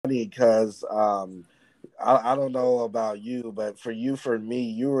funny because I don't know about you, but for me,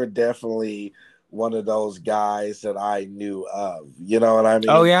 you were definitely one of those guys that I knew of. You know what I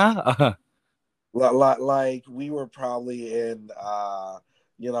Oh mean? yeah. Like we were probably in,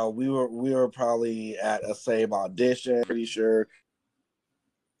 we were probably at a same audition. Pretty sure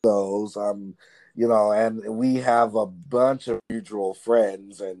those, and we have a bunch of mutual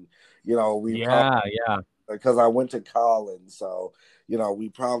friends, and we probably Yeah, yeah. because I went to college, so we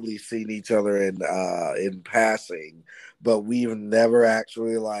probably seen each other in passing, but we've never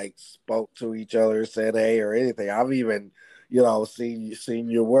actually like spoke to each other, said hey or anything. I've even seen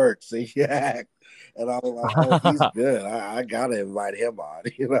your work, seen your act, and I was like, oh, he's good. I gotta invite him on.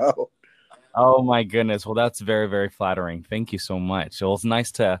 Oh my goodness. Well, that's very, very flattering. Thank you so much. Well, it's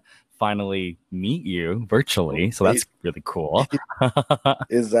nice to finally meet you virtually. So that's really cool.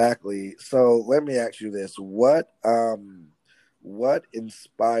 Exactly. So let me ask you this: what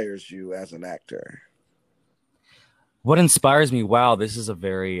inspires you as an actor? What inspires me? Wow, this is a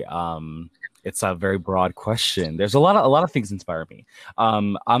very it's a very broad question. There's a lot of things inspire me.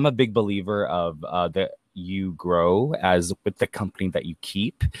 I'm a big believer of that you grow as with the company that you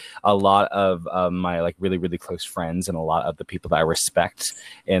keep. A lot of my like really really close friends and a lot of the people that I respect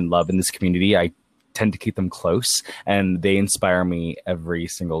and love in this community, I tend to keep them close, and they inspire me every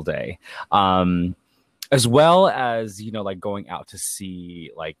single day. Um, as well as like going out to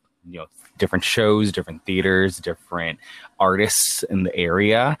see like different shows, different theaters, different artists in the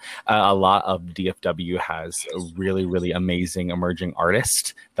area. A lot of DFW has a really really amazing emerging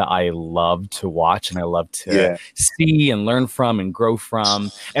artists that I love to watch and I love to Yeah. see and learn from and grow from,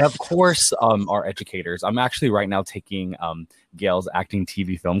 and of course our educators. I'm actually right now taking Gail's acting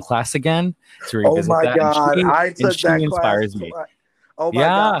TV film class again to Oh revisit my that, and God, she I and took she that class inspires me. twice. Oh my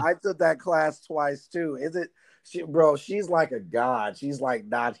God, Yeah. I took that class twice too. Is it bro, she's like a god. She's like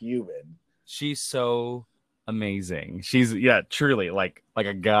not human. She's so amazing. She's yeah, truly like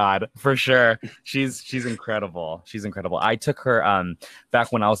a god for sure. She's incredible. She's incredible. I took her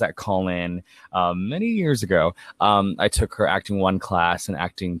back when I was at Colin many years ago. I took her acting one class and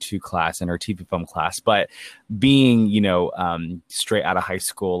acting two class and her TV film class. But being, straight out of high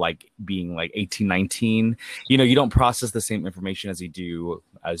school, like being like 18, 19, you don't process the same information as you do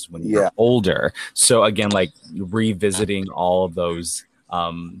as when you're Yeah. older. So again, like revisiting all of those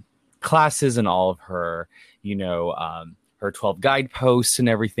classes and all of her, her 12 guideposts and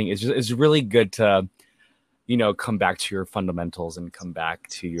everything is just is really good to, come back to your fundamentals and come back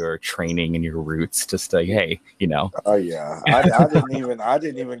to your training and your roots. Just to, hey, Oh yeah. I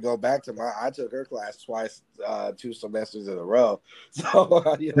didn't even go back to my. I took her class twice, 2 semesters in a row. So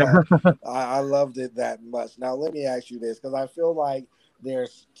I loved it that much. Now let me ask you this because I feel like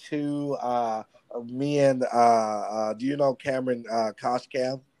there's two. Me and do you know Cameron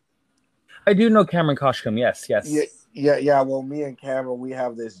Koshcam? I do know Cameron Koshkum. Yes, Yeah, yes. yeah. Well, me and Cameron, we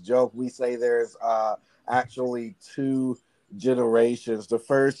have this joke. We say there's actually two generations. The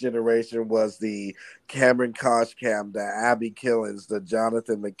first generation was the Cameron Koshcam, the Abby Killens, the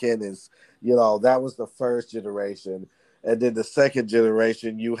Jonathan McKinnis. That was the first generation. And then the second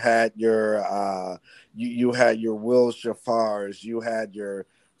generation, you had your you had your Will Shafars, you had your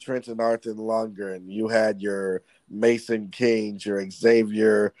Trenton Arthur Lundgren, you had your Mason Kings, your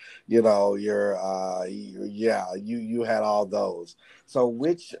Xavier, yeah, you had all those. So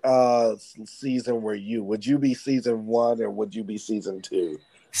which season were you? Would you be season one or would you be season two?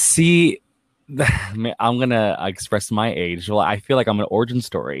 See, man, I'm gonna express my age. Well, I feel like I'm an origin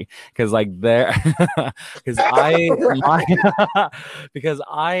story because like there, because I my Right. because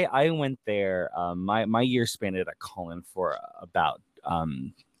I went there. My year spanned at Colin for about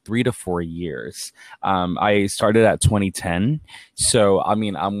 3 to 4 years. I started at 2010, so I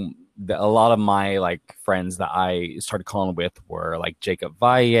mean a lot of my like friends that I started calling with were like Jacob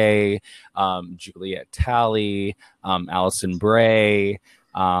Valle, Juliet Talley, Allison Bray,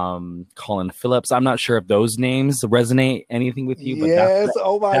 Colin Phillips. I'm not sure if those names resonate anything with you, but that's Yes.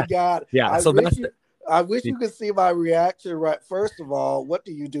 Oh my God. yeah. I So wish that's you. I wish you could see my reaction. Right. First of all, what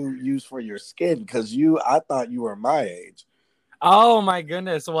do you use for your skin? Because I thought you were my age. oh my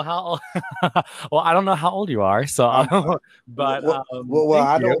goodness. Well, how well, I don't know how old you are, so I'm. but Well, thank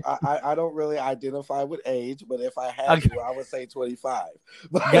I you. don't. I don't really identify with age, but if I had to, Okay, I would say 25.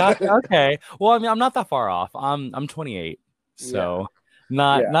 gotcha. But Okay. Well, I mean, I'm not that far off. I'm 28, yeah, so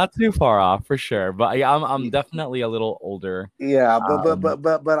not yeah. not too far off for sure. But yeah, I'm definitely a little older. Yeah, Um, I'm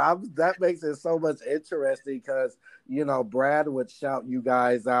that makes it so much interesting because Brad would shout you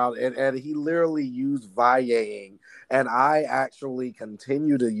guys out, and he literally used Vayeing, and I actually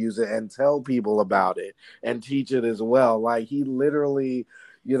continue to use it and tell people about it and teach it as well. Like he literally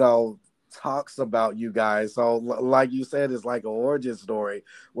you know, talks about you guys. So, like you said, it's like an origin story.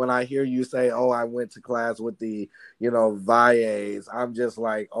 When I hear you say, "Oh, I went to class with the, Valles," I'm just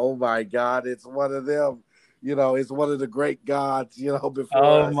like, "Oh my God, it's one of them." It's one of the great gods, before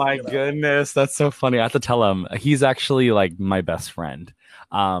Oh us. my goodness, that's so funny. I have to tell him he's actually like my best friend.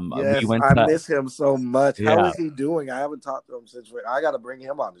 We Yes, went I to miss him so much. How yeah. is he doing? I haven't talked to him since. I got to bring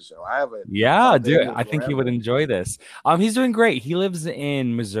him on the show. I haven't Yeah, talked to dude, him in I think he would forever. enjoy this. He's doing great. He lives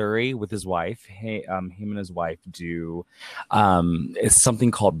in Missouri with his wife. Him and his wife do it's something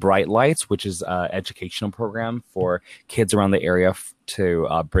called Bright Lights, which is an educational program for kids around the area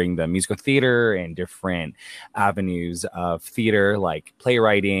to bring the musical theater and different avenues of theater, like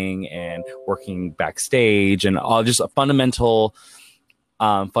playwriting and working backstage, and all just a fundamental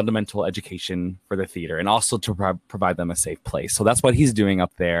education for the theater, and also to provide them a safe place. So that's what he's doing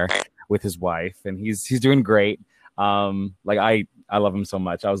up there with his wife, and he's doing great. Like I love him so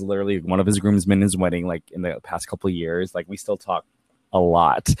much. I was literally one of his groomsmen in his wedding, like in the past couple of years. Like we still talk a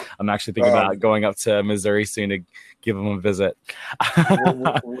lot. I'm actually thinking about going up to Missouri soon to give him a visit.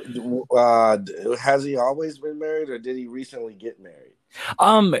 Has he always been married, or did he recently get married?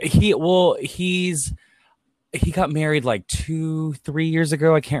 He got married like 2-3 years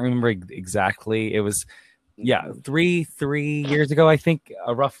ago. I can't remember exactly. It was three years ago, I think,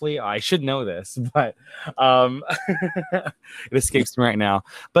 roughly. I should know this, but it escapes me right now.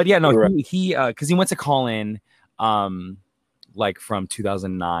 But yeah, no, Right. he because he went to call in like from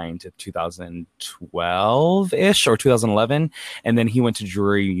 2009 to 2012 ish or 2011, and then he went to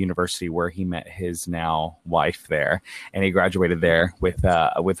Drury University where he met his now wife there, and he graduated there with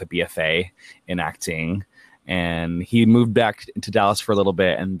a BFA in acting. And he moved back to Dallas for a little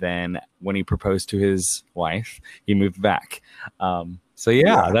bit, and then when he proposed to his wife, he moved back. So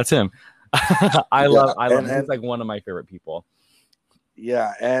yeah, that's him. I love him. He's like one of my favorite people.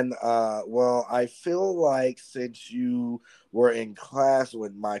 Yeah, and well, I feel like since you were in class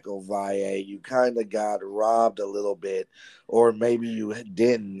with Michael Valle, you kind of got robbed a little bit, or maybe you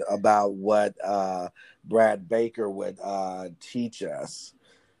didn't, about what Brad Baker would teach us.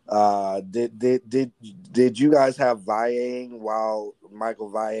 Did you guys have Valle while Michael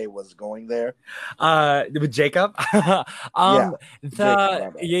Valle was going there? With Jacob. Yeah,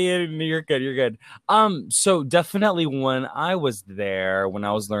 Jacob, You're good, you're good. So definitely when I was there, when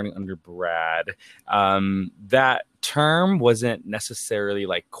I was learning under Brad, that term wasn't necessarily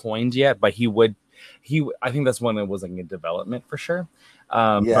like coined yet, but I think that's when it was like in development for sure.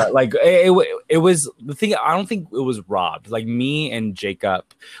 But like it was the thing. I don't think it was robbed. Like me and Jacob,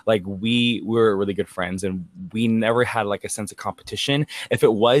 like we were really good friends, and we never had like a sense of competition. If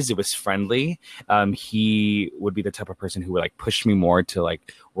it was friendly. He would be the type of person who would like push me more to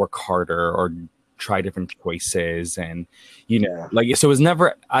like work harder or try different choices, and like so.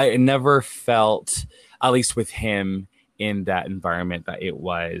 I never felt, at least with him, in that environment, that it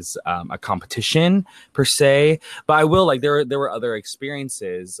was a competition per se. But I will, like, there were other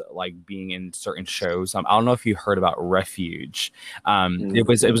experiences, like being in certain shows. I don't know if you heard about Refuge. It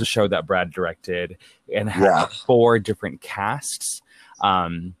was a show that Brad directed and had 4 different casts.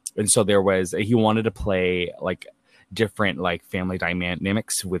 And so he wanted to play like different like family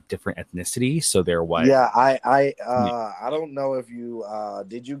dynamics with different ethnicity. So there was I don't know if you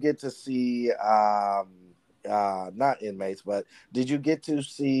did you get to see not Inmates, but did you get to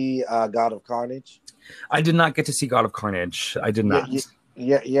see God of Carnage? I did not get to see God of Carnage. I did not.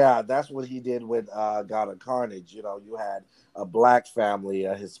 Yeah, that's what he did with God of Carnage. You had a black family,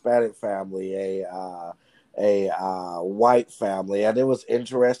 a Hispanic family, a white family, and it was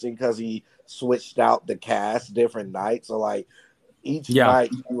interesting because he switched out the cast different nights. So like each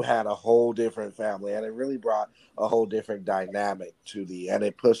night you had a whole different family, and it really brought a whole different dynamic and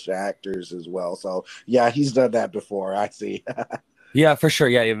it pushed the actors as well. So yeah, he's done that before. I see. Yeah, for sure.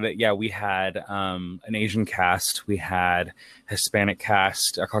 Yeah. We had an Asian cast, we had Hispanic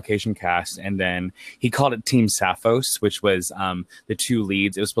cast, a Caucasian cast, and then he called it Team Sappho's, which was the 2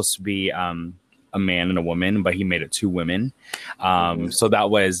 leads. It was supposed to be a man and a woman, but he made it 2 women. So that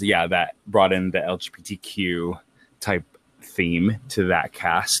was that brought in the LGBTQ type theme to that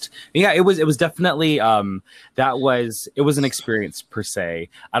cast. Yeah, it was definitely it was an experience per se.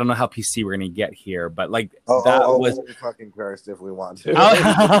 I don't know how PC we're gonna get here, but like we'll be fucking cursed if we want to.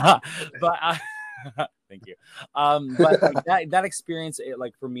 But thank you. But like that experience,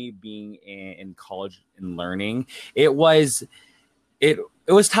 like for me being in college and learning, it was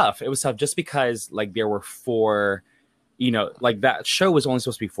tough. It was tough just because like there were 4. Like that show was only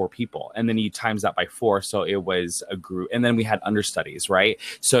supposed to be 4 people, and then you times that by 4, so it was a group, and then we had understudies, right?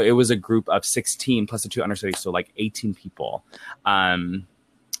 So it was a group of 16 plus the 2 understudies, so like 18 people.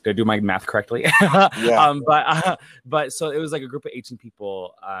 Did I do my math correctly? Yeah. But so it was like a group of 18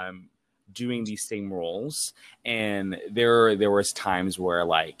 people doing these same roles, and there was times where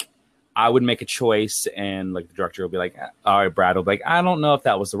like I would make a choice, and like the director would be like, "All right, Brad," will be like, "I don't know if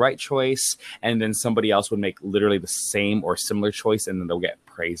that was the right choice," and then somebody else would make literally the same or similar choice, and then they'll get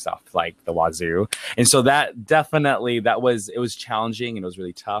praised off like the wazoo. And so that definitely it was challenging and it was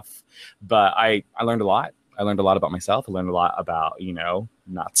really tough, but I learned a lot. I learned a lot about myself. I learned a lot about,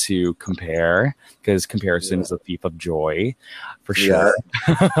 not to compare, because comparison Yeah. is a thief of joy for Yeah.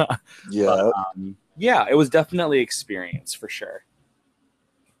 sure. But Yeah. yeah, it was definitely experience for sure.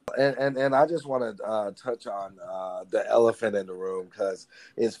 And I just want to touch on the elephant in the room, because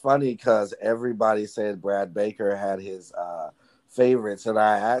it's funny because everybody said Brad Baker had his favorites, and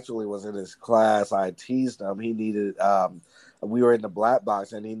I actually was in his class. I teased him. He needed we were in the black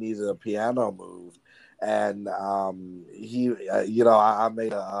box, and he needed a piano move, and he I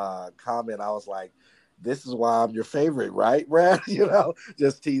made a comment. I was like, "This is why I'm your favorite, right, Brad?"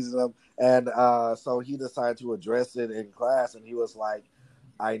 Just teasing him, and so he decided to address it in class, and he was like,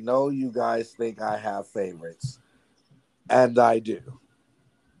 I know you guys think I have favorites, and I do.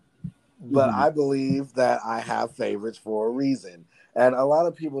 But Mhm. I believe that I have favorites for a reason. And a lot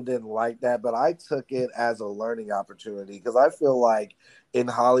of people didn't like that, but I took it as a learning opportunity, because I feel like in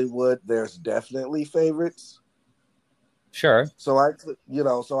Hollywood, there's definitely favorites. Sure. So I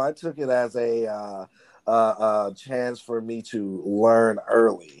took it as a chance for me to learn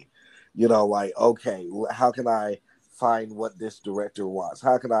early. Like, okay, how can I find what this director wants?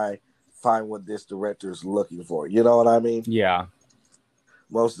 How can I find what this director is looking for? You know what I mean? Yeah.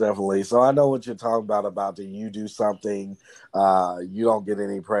 Most definitely. So I know what you're talking about that you do something, you don't get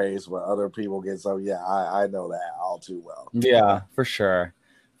any praise, but other people get some. Yeah, I know that all too well. Yeah, for sure.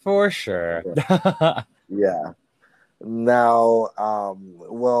 For sure. Yeah. Now,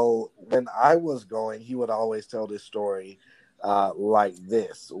 well, when I was going, he would always tell this story like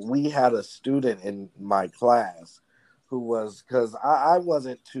this. We had a student in my class who was, because I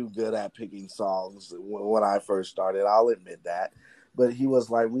wasn't too good at picking songs when I first started, I'll admit that. But he was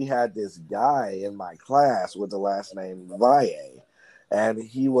like, we had this guy in my class with the last name Valle, and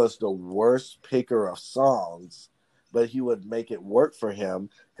he was the worst picker of songs, but he would make it work for him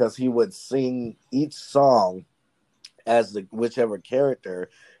because he would sing each song as the whichever character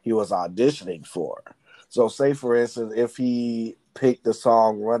he was auditioning for. So, say for instance, if he picked the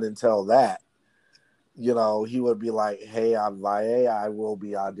song "Run and Tell That," he would be like, "Hey, I'm Valle. I will be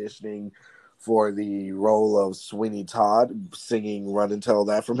auditioning for the role of Sweeney Todd, singing "Run and Tell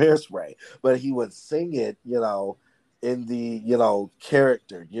That" from Hairspray." But he would sing it, in the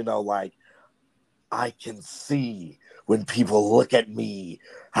character, like, I can see when people look at me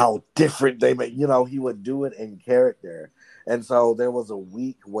how different they make. He would do it in character. And so there was a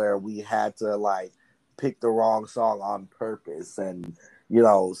week where we had to like pick the wrong song on purpose and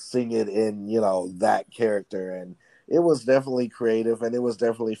sing it in that character, and it was definitely creative and it was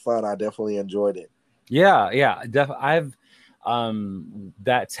definitely fun. I definitely enjoyed it. Yeah, yeah. I've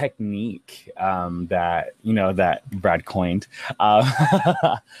that technique that that Brad coined.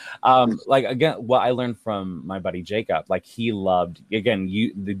 Like again, what I learned from my buddy Jacob, like he loved again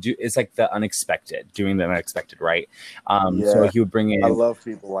it's like the unexpected, doing the unexpected, right? So Yeah, he would bring I in love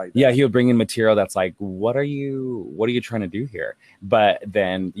people like yeah, that. he would bring in material that's like, what are you trying to do here? But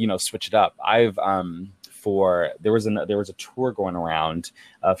then, switch it up. I've for there was a tour going around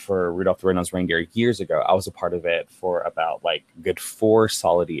for Rudolph the Red-Nosed Reindeer years ago. I was a part of it for about like good 4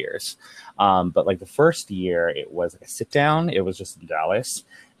 solid years. But like the first year, it was like a sit down. It was just in Dallas,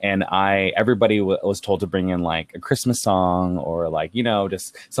 and everybody was told to bring in like a Christmas song or like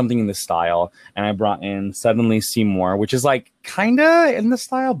just something in the style. And I brought in Suddenly Seymour, which is like kind of in the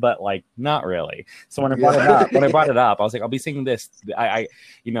style, but like not really. So when I brought it Yeah. up, I was like, I'll be singing this.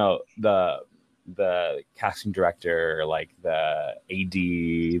 The casting director, like the AD,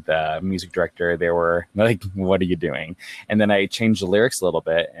 the music director, they were like, "What are you doing?" And then I changed the lyrics a little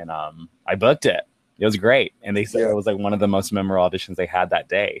bit, and I booked it. It was great, and they said Yeah. it was like one of the most memorable auditions they had that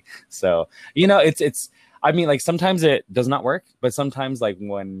day. So it's. I mean, like sometimes it does not work, but sometimes like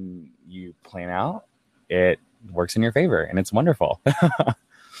when you plan out, it works in your favor, and it's wonderful.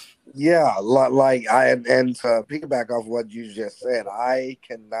 Yeah, like and to piggyback off what you just said, I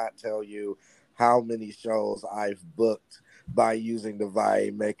cannot tell you how many shows I've booked by using the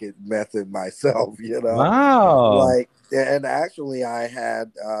Vie Make It method myself. Wow. Like, and actually, I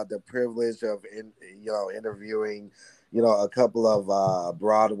had the privilege of interviewing a couple of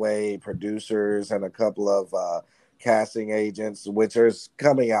Broadway producers and a couple of casting agents, which is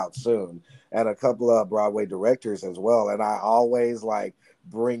coming out soon, and a couple of Broadway directors as well. And I always like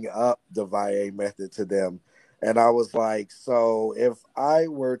bring up the VIA method to them. And I was like, so if I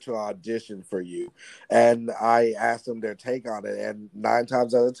were to audition for you, and I asked them their take on it, and 9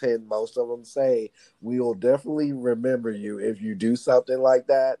 times out of 10, most of them say, we will definitely remember you if you do something like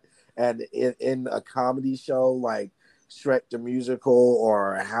that. And in a comedy show like Shrek the Musical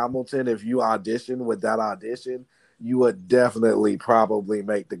or Hamilton, if you audition with that audition, you would definitely probably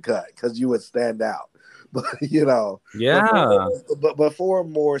make the cut because you would stand out. But Yeah. but for a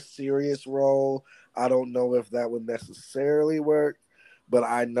more serious role, I don't know if that would necessarily work. But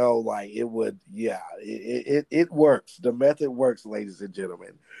I know like it would. Yeah, it works. The method works, ladies and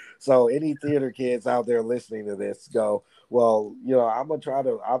gentlemen. So any theater kids out there listening to this, go, well, I'm gonna try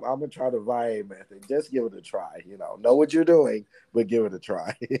the VIA method. Just give it a try. Know what you're doing, but give it a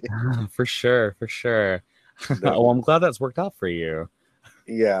try. For sure, for sure. No. Oh, I'm glad that's worked out for you.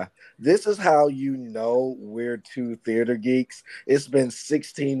 Yeah, this is how you know we're two theater geeks. It's been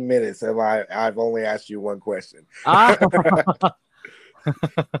 16 minutes, and I've only asked you one question. Ah,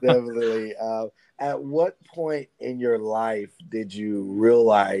 Definitely. At what point in your life did you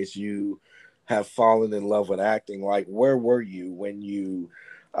realize you have fallen in love with acting? Like, where were you when you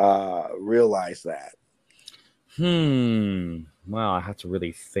realized that? Well, I have to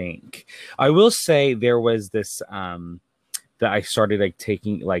really think. I will say there was this that I started like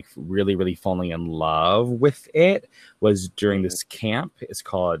taking like really, really falling in love with it was during Mhm. this camp. It's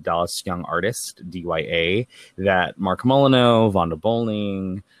called Dallas Young Artist, DYA, that Mark Molyneux, Vonda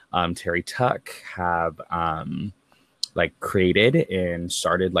Bowling, Terry Tuck have like created and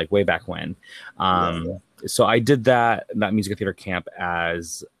started like way back when. Yeah. So I did that musical theater camp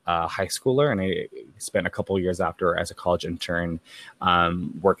as a high schooler, and I spent a couple of years after as a college intern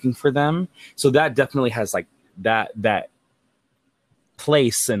working for them. So that definitely has like that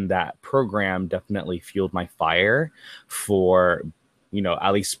place and that program definitely fueled my fire for,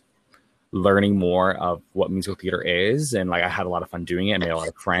 at least learning more of what musical theater is. And like I had a lot of fun doing it, made a lot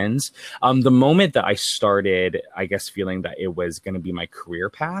of friends. The moment that I started, I guess, feeling that it was going to be my career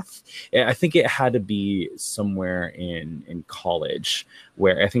path, I think it had to be somewhere in college,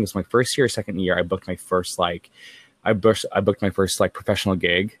 where I think it was my first year, second year, I booked my first like professional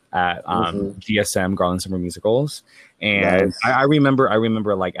gig at GSM, Garland Summer Musicals. And Nice. I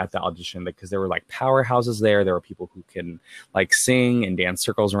remember like at the audition, because there were like powerhouses there. There were people who can like sing and dance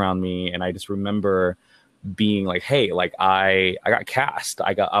circles around me. And I just remember being like, hey, like I got cast.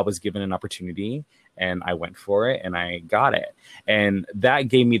 I was given an opportunity and I went for it and I got it. And that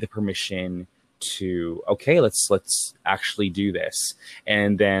gave me the permission to, okay, let's actually do this.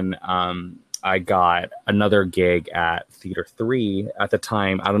 And then I got another gig at Theater 3 at the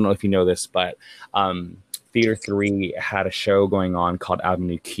time. I don't know if you know this, but Theater 3 had a show going on called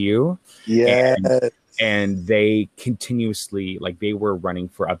Avenue Q. Yeah. And they continuously, like, they were running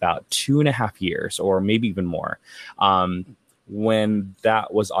for about 2.5 years or maybe even more. When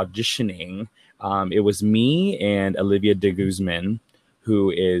that was auditioning, it was me and Olivia de Guzman,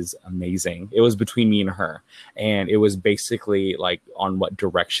 who is amazing. It was between me and her. And it was basically like on what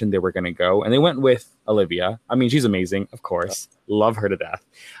direction they were going to go. And they went with Olivia. I mean, she's amazing, of course. Love her to death.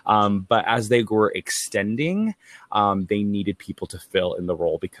 But as they were extending, they needed people to fill in the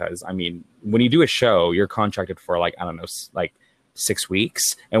role because, I mean, when you do a show, you're contracted for like, I don't know, like 6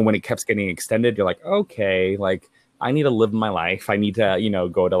 weeks. And when it kept getting extended, you're like, okay, like, I need to live my life. I need to,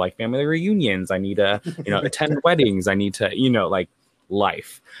 go to like family reunions. I need to, attend weddings. I need to, like,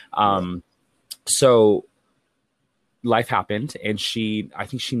 life. So life happened and I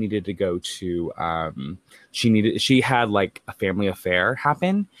think she needed to go to, she had like a family affair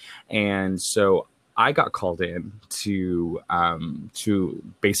happen. And so I got called in to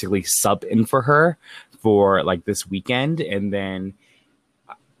basically sub in for her for like this weekend. And then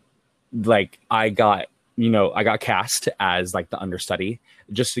like I got cast as like the understudy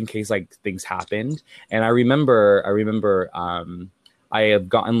just in case like things happened. And I remember I have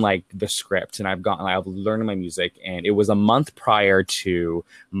gotten like the script and I've learned my music, and it was a month prior to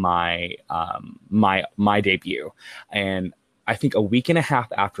my my debut. And I think a week and a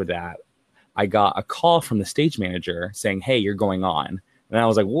half after that, I got a call from the stage manager saying, hey, you're going on. And I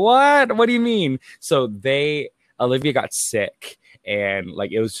was like, what do you mean? So Olivia got sick, and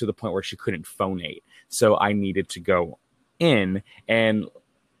like it was to the point where she couldn't phonate. So I needed to go in, and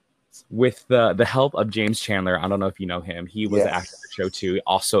with the help of James Chandler, I don't know if you know him. He was the actor of the show too,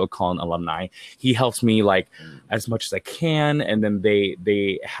 also a Colin alumni. He helps me like as much as I can. And then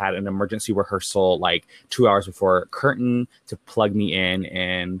they had an emergency rehearsal like 2 hours before curtain to plug me in,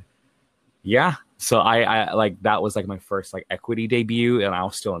 and Yeah. So I like that was like my first like equity debut, and I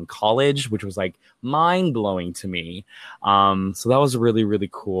was still in college, which was like mind blowing to me. So that was really, really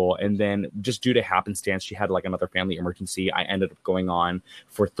cool. And then just due to happenstance, she had like another family emergency. I ended up going on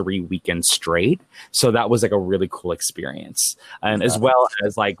for 3 weekends straight. So that was like a really cool experience. And as well Nice.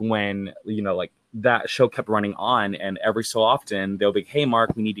 as like when, like that show kept running on, and every so often they'll be, hey,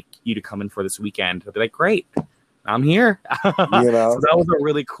 Mark, we need you to come in for this weekend. I'll be like, great, I'm here. So You know, that was a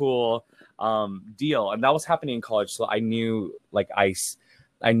really cool deal, and that was happening in college. So I knew, like, I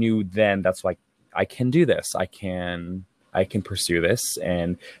knew then that's like I can do this. I can pursue this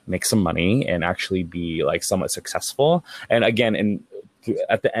and make some money and actually be like somewhat successful. And again,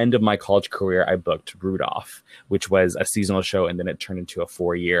 at the end of my college career, I booked Rudolph, which was a seasonal show, and then it turned into a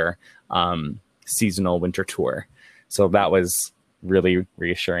 4-year seasonal winter tour. So that was really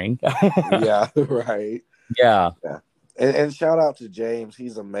reassuring. yeah, right. Yeah. Yeah. And shout out to James.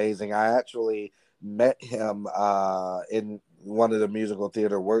 He's amazing. I actually met him in one of the musical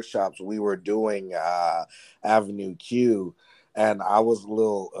theater workshops we were doing Avenue Q, and I was a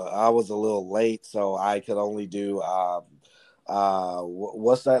little late, so I could only do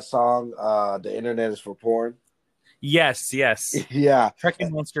what's that song? The internet is for porn. Yes, yes. Yeah,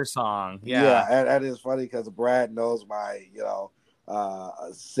 Trekking Monster song. yeah, Yeah. and it's funny because Brad knows my,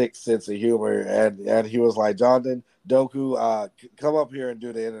 sick sense of humor, and he was like, Jonathan Doku, come up here and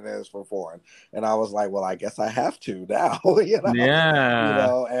do the internet is for foreign, and I was like, well, I guess I have to now,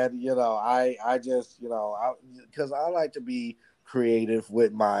 Yeah. and I just, because I like to be creative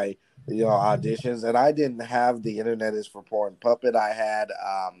with my, auditions, and I didn't have the internet is for porn puppet. I had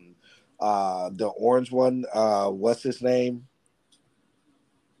the orange one. What's his name?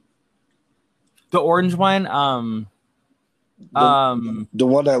 The orange one. the Um, the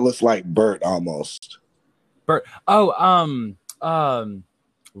one that looks like Bert almost. Bert. Oh,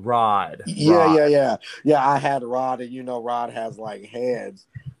 Rod. Yeah, Rod. yeah, yeah, yeah. I had Rod, and Rod has like hands,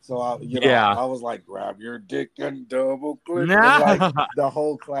 so Yeah. I was like, grab your dick and double click, and like Nah. the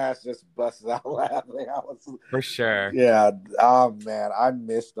whole class just busted out laughing. I was, For sure. yeah, oh man, I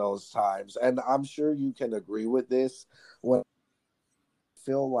miss those times, and I'm sure you can agree with this. When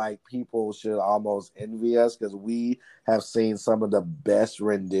feel like people should almost envy us because we have seen some of the best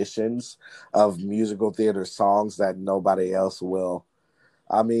renditions of musical theater songs that nobody else will.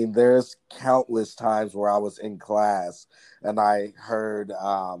 I mean, there's countless times where I was in class and I heard,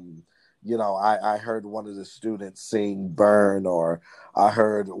 I heard one of the students sing "Burn," or I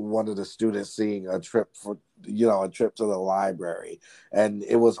heard one of the students sing a trip to the library, and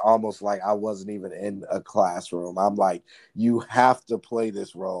it was almost like I wasn't even in a classroom. I'm like, you have to play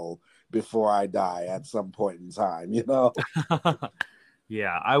this role before I die at some point in time, you know?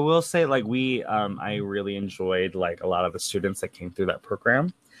 Yeah, I will say like I really enjoyed like a lot of the students that came through that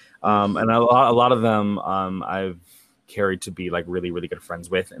program. And Mhm. a lot of them I've carried to be like really, really good friends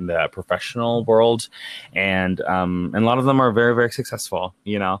with in the professional world. And a lot of them are very, very successful,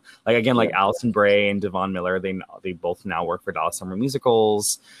 like again, like Yeah. Allison Bray and Devon Miller, they both now work for Dallas Summer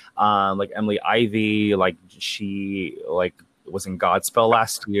Musicals. Like Emily Ivy, like she like was in Godspell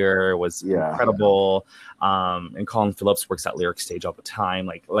last year, was Yeah. incredible. And Colin Phillips works at Lyric Stage all the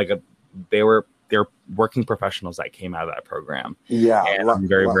time. They're working professionals that came out of that program, Yeah. and I'm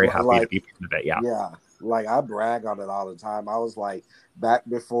very, very happy to Like, be part of it. Yeah. yeah, like I brag on it all the time. I was like, back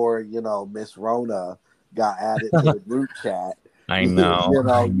before Miss Rona got added to the group chat. I know.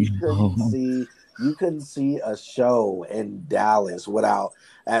 I know. You couldn't see a show in Dallas without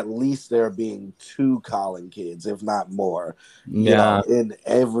at least there being two Colin kids, if not more. Yeah, In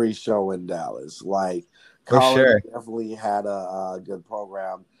every show in Dallas, like for Colin sure. definitely had a good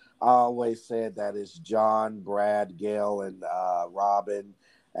program. I always said that it's John, Brad, Gail, and Robin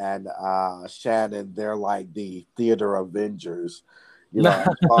and Shannon. They're like the theater Avengers, as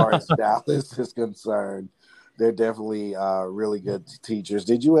far as Dallas is concerned. They're definitely really good teachers.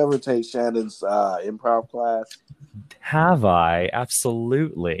 Did you ever take Shannon's improv class? Have I?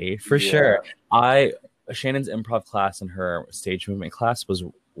 Absolutely, for sure. Yeah, I Shannon's improv class and her stage movement class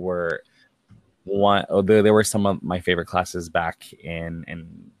were one. Oh, they were some of my favorite classes back in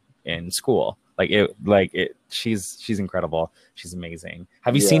school. Like it. She's incredible. She's amazing.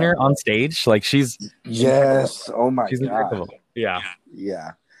 Have you seen yeah. her on stage? Like she's incredible. Yes. Oh my She's God. incredible. Yeah.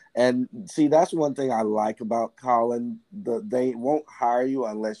 Yeah. And see, that's one thing I like about Colin. They won't hire you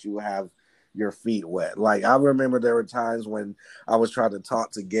unless you have your feet wet. Like I remember there were times when I was trying to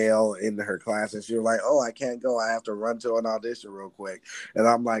talk to Gail in her class, and she was like, "Oh, I can't go. I have to run to an audition real quick." And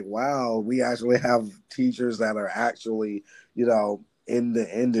I'm like, "Wow, we actually have teachers that are actually, in the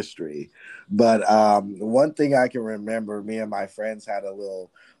industry." But one thing I can remember, me and my friends had a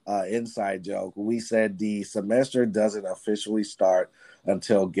little inside joke. We said the semester doesn't officially start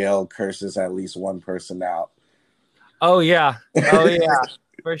until Gail curses at least one person out. Oh yeah,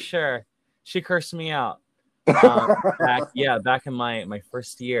 for sure. She cursed me out. Back in my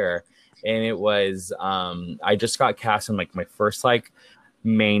first year, and it was I just got cast in like my first like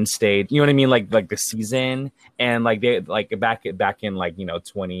main stage, you know what I mean, like the season, and like they like back in like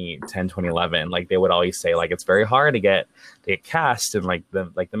 2010 2011, like they would always say like it's very hard to get cast in like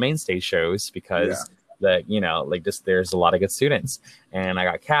the main stage shows because that like just there's a lot of good students, and I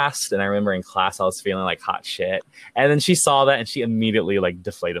got cast, and I remember in class I was feeling like hot shit, and then she saw that and she immediately like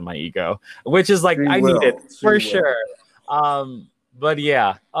deflated my ego, which is like I needed for sure. But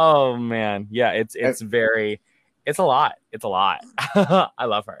yeah, oh man, yeah, it's very, it's a lot. It's a lot. I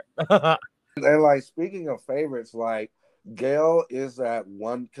love her. And like speaking of favorites, like Gail is that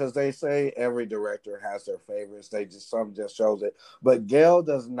one because they say every director has their favorites. They just some just shows it, but Gail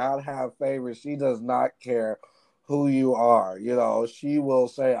does not have favorites. She does not care who you are. She will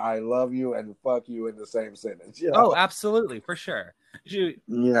say "I love you" and "fuck you" in the same sentence. Oh, absolutely, for sure. She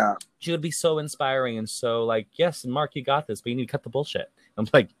would be so inspiring and so like, yes, Mark, you got this, but you need to cut the bullshit. I'm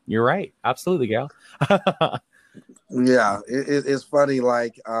like, you're right, absolutely, Gail. Yeah, it's funny.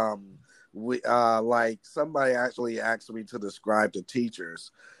 Like, we like somebody actually asked me to describe the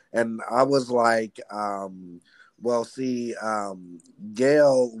teachers, and I was like, well, see,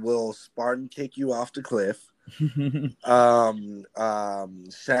 Gail will Spartan kick you off the cliff.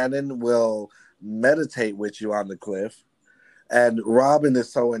 Shannon will meditate with you on the cliff, and Robin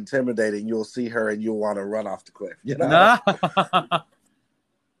is so intimidating. You'll see her and you'll want to run off the cliff. Yeah,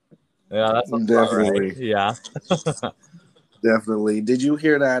 that's definitely right. Yeah. Definitely. Did you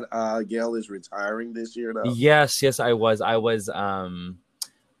hear that Gail is retiring this year though? Yes, I was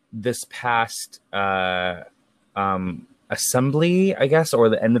this past assembly, I guess, or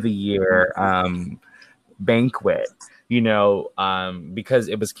the end of the year banquet, because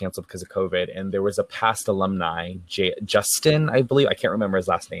it was canceled because of COVID, and there was a past alumni, Justin, I believe, I can't remember his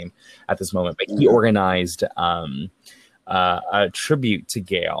last name at this moment, but he organized a tribute to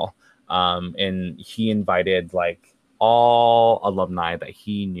Gail, and he invited like all alumni that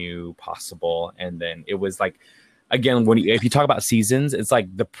he knew possible. And then it was like, again, if you talk about seasons, it's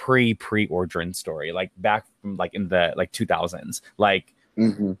like the pre-Ordrin story, like back from like in the like 2000s, like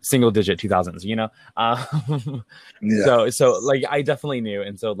single digit 2000s, So like I definitely knew.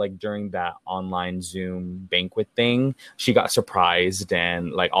 And so like during that online Zoom banquet thing, she got surprised,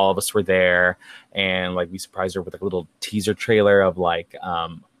 and like all of us were there, and like we surprised her with like a little teaser trailer of like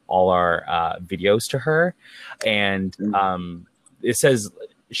all our videos to her, and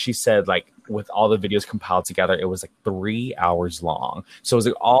she said like with all the videos compiled together, it was like 3 hours long. So it was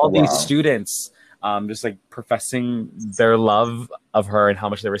like all these students just like professing their love of her and how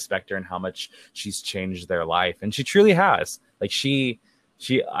much they respect her and how much she's changed their life, and she truly has. Like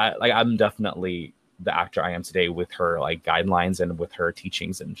I'm definitely the actor I am today with her like guidelines and with her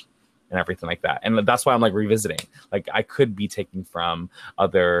teachings and everything like that. And that's why I'm like revisiting. Like I could be taking from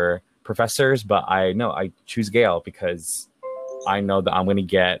other professors, but I know I choose Gail because I know that I'm going to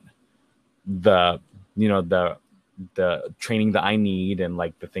get the training that I need and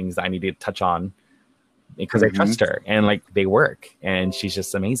like the things that I need to touch on because I trust her, and like they work, and she's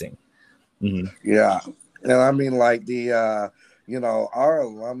just amazing. Yeah. And I mean like the our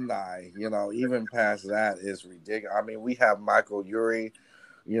alumni, even past that is ridiculous. I mean, we have Michael Urie,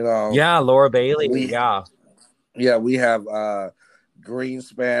 Laura Bailey. We have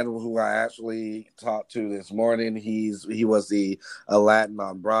Greenspan, who I actually talked to this morning. He was the Aladdin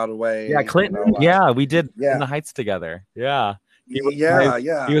on Broadway. Yeah, Clinton. We did In the Heights together. Yeah. He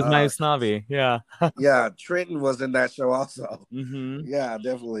was nice snobby. Yeah. Trenton was in that show also. Yeah,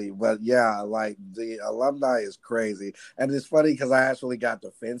 definitely. But yeah, like the alumni is crazy. And it's funny because I actually got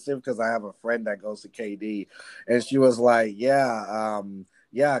defensive because I have a friend that goes to KD, and she was like, Clinton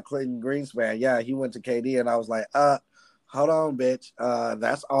Greenspan. He went to KD, and I was like, hold on, bitch.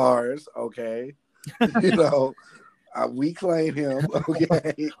 That's ours, okay? We claim him,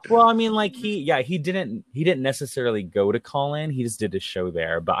 okay? Well, I mean, like he didn't necessarily go to Colin. He just did a show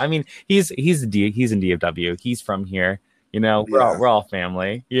there. But I mean, he's in DFW. He's from here. We're all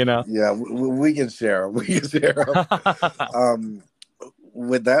family. Yeah, we can share. We can share.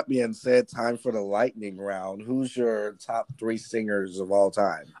 With that being said, time for the lightning round. Who's your top 3 singers of all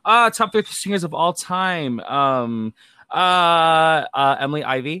time? Top 3 singers of all time. Emily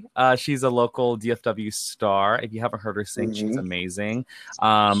Ivy. She's a local DFW star. If you haven't heard her sing, she's amazing.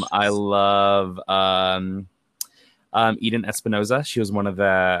 I love Eden Espinosa. She was one of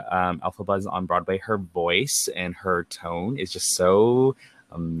the Alpha Buzz on Broadway. Her voice and her tone is just so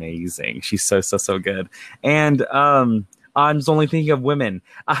amazing. She's so good. And I'm just only thinking of women.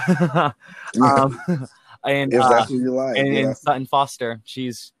 um, and If that's what you like, and Sutton Foster,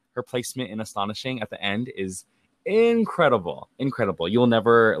 her placement in Astonishing at the end is incredible. You'll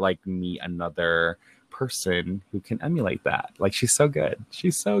never like meet another person who can emulate that. Like she's so good.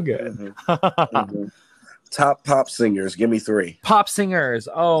 Mm-hmm. Top pop singers, give me 3. Pop singers.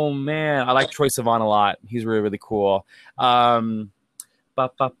 Oh man, I like Troye Sivan a lot. He's really cool. I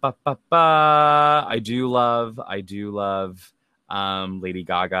do love Lady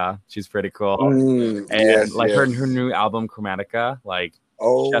Gaga. She's pretty cool. And yes, her new album Chromatica, like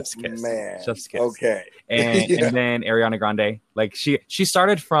Chef's Kiss. Man. Chef's Kiss. Okay. And then Ariana Grande. Like she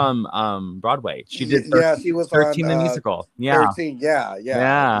started from Broadway. She did she was 13 on, the musical. Yeah. 13,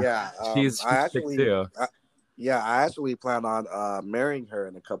 yeah. She's actually too. I actually plan on marrying her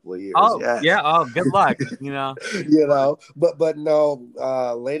in a couple of years. Oh, yes. Yeah. Oh, good luck. You know. But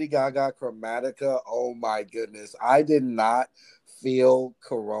no, Lady Gaga Chromatica. Oh my goodness, I did not feel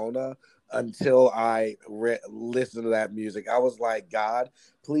Corona until I listened to that music. I was like, God,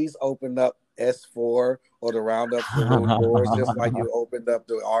 please open up S4 or the Roundup Saloon doors, just like you opened up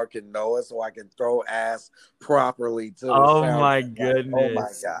the Ark and Noah, so I can throw ass properly to the sound. My goodness! Oh my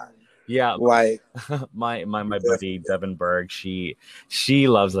God! Yeah, like my buddy Devin Berg, she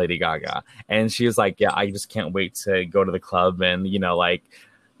loves Lady Gaga, and she was like, yeah, I just can't wait to go to the club and like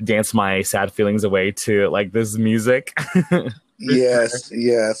dance my sad feelings away to like this music. Yes.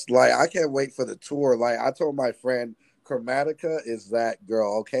 Like I can't wait for the tour. Like I told my friend, Chromatica is that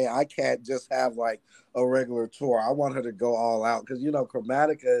girl. Okay, I can't just have like a regular tour. I want her to go all out because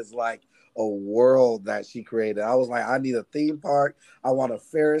Chromatica is like a world that she created. I was like, I need a theme park. I want a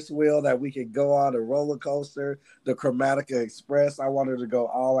Ferris wheel that we can go on, a roller coaster, the Chromatica Express. I want her to go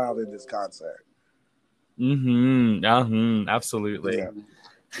all out in this concert. Absolutely.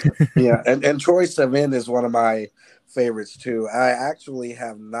 Yeah. And Troye Sivan is one of my favorites too. I actually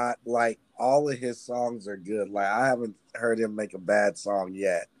have not, like, all of his songs are good. Like I haven't heard him make a bad song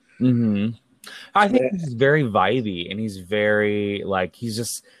yet. I think he's very vibey and he's very he's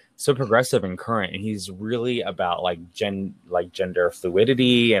just so progressive and current, and he's really about gender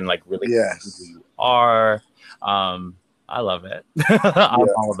fluidity and really who you are. I love it. I'm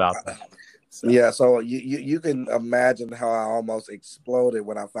all about that. So. Yeah, so you can imagine how I almost exploded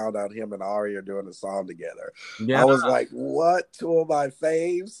when I found out him and Ari are doing a song together. Yeah. I was like, what? 2 of my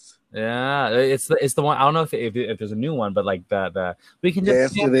faves? Yeah, it's the one. I don't know if there's a new one, but like the we can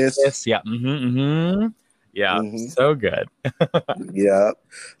just dance to this. Yeah. Yeah, so good. Yeah.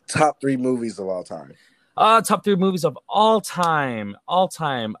 Top 3 movies of all time. Top 3 movies of all time.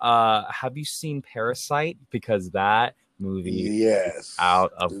 Have you seen Parasite? Because that movie is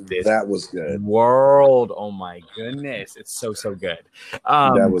out of this that was good world. Oh my goodness, it's so good.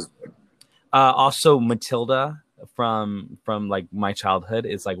 That was good. Also Matilda from like my childhood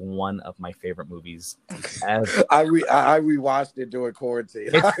is like one of my favorite movies ever. I rewatched it during quarantine.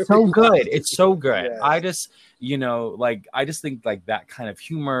 It's so good. Yes. I just I just think like that kind of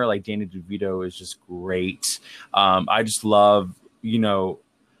humor, like Danny DeVito is just great. I just love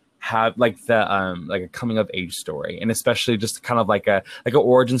have like the like a coming of age story, and especially just kind of like an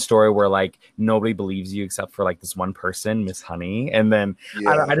origin story where like nobody believes you except for like this one person, Miss Honey, and then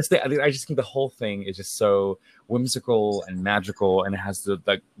I just think the whole thing is just so whimsical and magical, and it has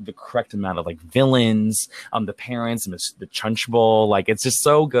the correct amount of like villains, the parents, and the Chunchbull. Like it's just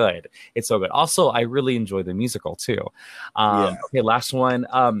so good. It's so good. Also, I really enjoy the musical too. Okay, last one.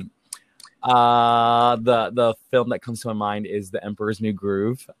 The film that comes to my mind is The Emperor's New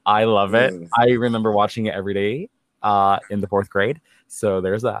Groove. I love it. I remember watching it every day in the 4th grade. So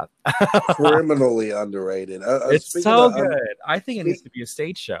there's that. Criminally underrated. It's so good. I think it needs to be a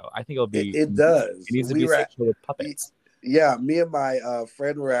stage show. I think it'll be. It does. It needs to be a stage show with puppets. Yeah, me and my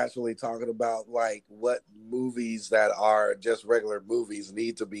friend were actually talking about like what movies that are just regular movies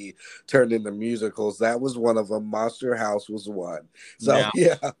need to be turned into musicals. That was one of them. Monster House was one. So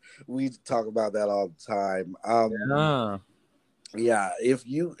yeah we talk about that all the time. Yeah,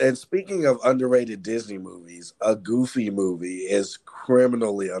 and speaking of underrated Disney movies, a Goofy movie is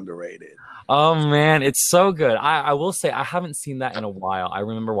criminally underrated. Oh man, it's so good. I will say I haven't seen that in a while. I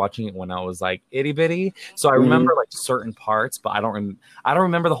remember watching it when I was like itty bitty, so I remember like certain parts, but I don't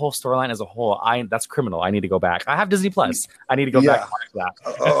remember the whole storyline as a whole. That's criminal. I need to go back. I have Disney Plus. I need to go back and watch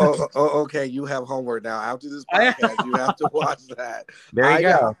that. Okay, you have homework now. After this podcast, you have to watch that. There you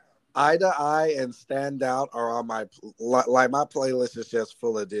go. Eye to Eye and Stand Out are on my like my playlist is just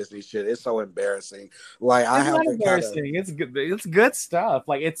full of Disney shit. It's so embarrassing. Like I It's have not to kind of embarrassing. It's good. It's good stuff.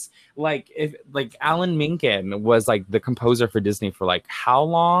 Like it's like if like Alan Menken was like the composer for Disney for like how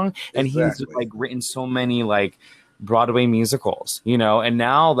long, and he's exactly. like written so many like Broadway musicals, you know, and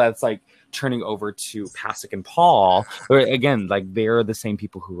now that's like turning over to Pasek and Paul. Or again, like they're the same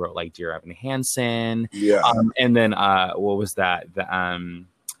people who wrote like Dear Evan Hansen, Yeah. and then what was that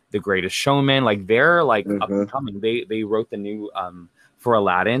the Greatest Showman? Like they're like up Hmm. and coming. They wrote the new for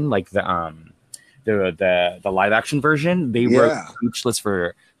Aladdin, like the live action version. They wrote Yeah. Speechless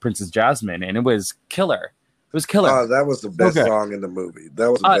for Princess Jasmine, and it was killer. It was killer. Oh, that was the So best good. song in the movie.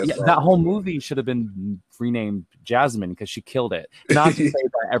 That was the best Yeah, song that in the whole movie. movie should have been renamed Jasmine because she killed it. Not to say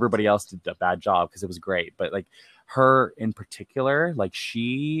that everybody else did a bad job because it was great, but like her in particular, like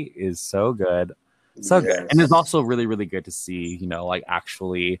she is so good, so good. And it's Yes. also really, really good to see, you know, like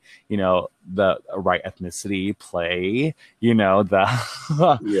actually, you know, the right ethnicity play, you know,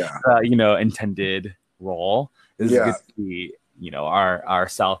 the, Yeah. you know, intended role. This is good Yeah. to see, you know, our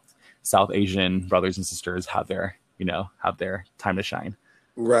South Asian brothers and sisters have their, you know, have their time to shine.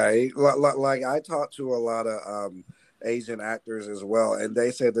 Right. Like I talked to a lot of Asian actors as well, and they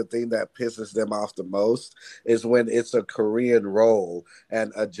said the thing that pisses them off the most is when it's a Korean role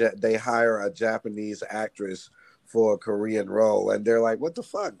and they hire a Japanese actress for a Korean role, and they're like, "What the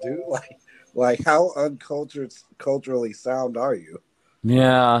fuck, dude? Like how uncultured, culturally sound are you?"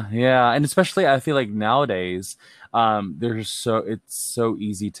 Yeah, yeah, and especially I feel like nowadays, there's so it's so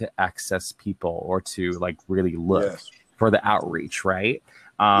easy to access people or to like really look Yes. for the outreach, right?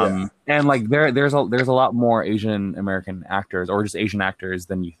 Yeah. And like there's a lot more Asian American actors or just Asian actors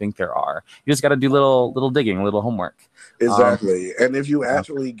than you think there are. You just got to do little digging, little homework. Um, Exactly. And if you yeah.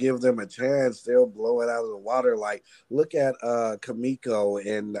 actually give them a chance, they'll blow it out of the water. Like look at Kamiko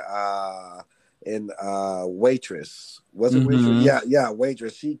in Waitress. Was it Waitress? Hmm. Yeah, yeah,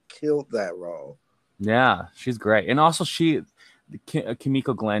 Waitress. She killed that role. Yeah, she's great, and also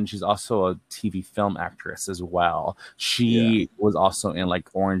Kimiko Glenn, she's also a TV film actress as well. Yeah. She was also in like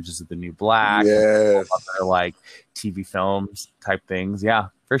Orange is the New Black and other Yes. like TV films type things. Yeah,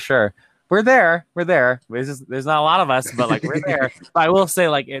 for sure. We're there. We're there. There's not a lot of us, but like we're there. But I will say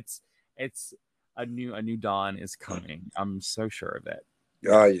like it's a new dawn is coming. I'm so sure of it.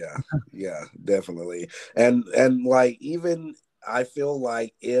 Oh Yeah. yeah. Yeah, definitely. And like even I feel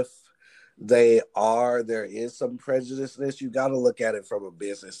like if there is some prejudiceness, you got to look at it from a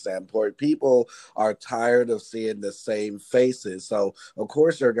business standpoint. People are tired of seeing the same faces, so of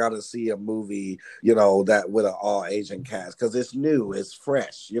course they're gonna see a movie, that with an all Asian cast because it's new, it's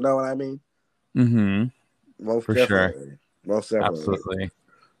fresh, you know what I mean? Mm-hmm. Most For sure. definitely. Most definitely. Absolutely.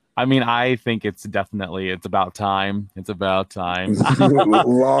 I mean, I think it's about time. It's about time. You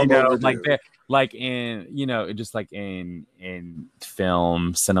Long know, like overdue. like in, you know, just like in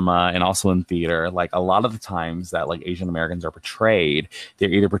film, cinema, and also in theater, like a lot of the times that like Asian Americans are portrayed, they're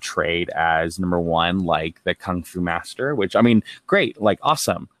either portrayed as number one, like the kung fu master, which I mean, great, like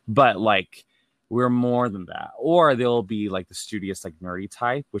awesome, but like we're more than that. Or they'll be like the studious, like nerdy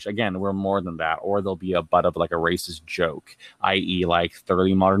type, which again, we're more than that. Or they'll be a butt of like a racist joke, i.e., like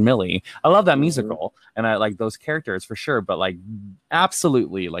Thoroughly Modern Millie. I love that Hmm. musical and I like those characters for sure, but like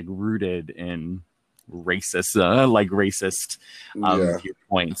absolutely like rooted in racist Yeah,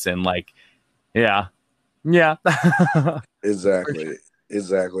 viewpoints and like yeah. Yeah. For exactly. sure.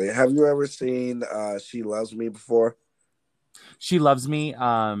 Exactly. Have you ever seen She Loves Me before? She Loves Me.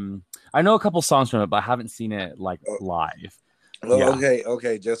 I know a couple songs from it, but I haven't seen it like live. Oh, Yeah. okay,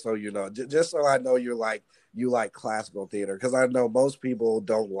 okay. Just so you know, just so I know you like classical theater because I know most people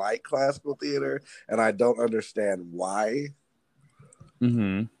don't like classical theater, and I don't understand why.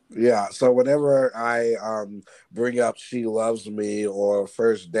 Mm-hmm. Yeah, so whenever I bring up "She Loves Me" or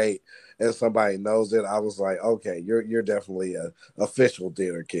 "First Date" and somebody knows it, I was like, okay, you're definitely a official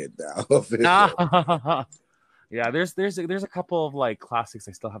theater kid now, official. Yeah, there's a couple of like classics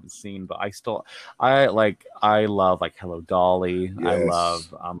I still haven't seen, but I love like Hello Dolly. I love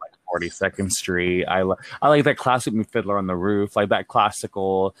Yes. like 42nd Street. I like that classic Fiddler on the Roof, like that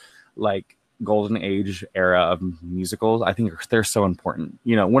classical like golden age era of musicals. I think they're so important.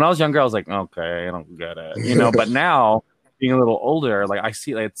 You know, when I was younger, I was like, okay, I don't get it. You know, but now being a little older, like I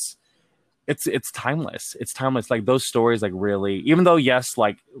see it's timeless. It's timeless. Like those stories, like really, even though yes,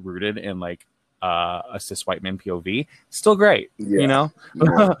 like rooted in like a cis white man POV, still great, you Yeah. know.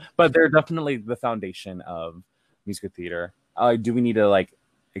 Yeah. But they're definitely the foundation of musical theater. Do we need to like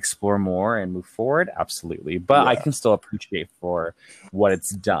explore more and move forward? Absolutely, but I Yeah. can still appreciate for what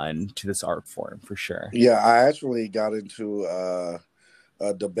it's done to this art form for sure. Yeah. I actually got into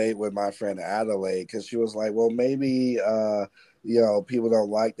a debate with my friend Adelaide because she was like, well, maybe people don't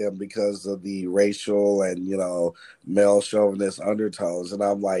like them because of the racial and male chauvinist undertones, and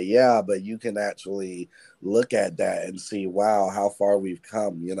I'm like, yeah, but you can actually look at that and see, wow, how far we've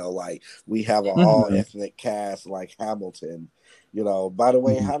come. Like we have an all Mhm. ethnic cast like Hamilton. By the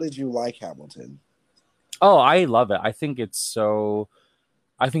way, Mhm. how did you like Hamilton? Oh, I love it. I think it's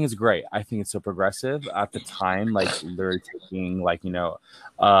great. I think it's so progressive at the time. Like they're taking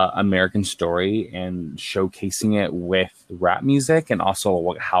American Story and showcasing it with rap music and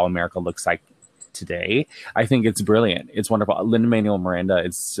also how America looks like today. I think it's brilliant. It's wonderful. Lin-Manuel Miranda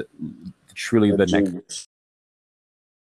is truly A the next genius.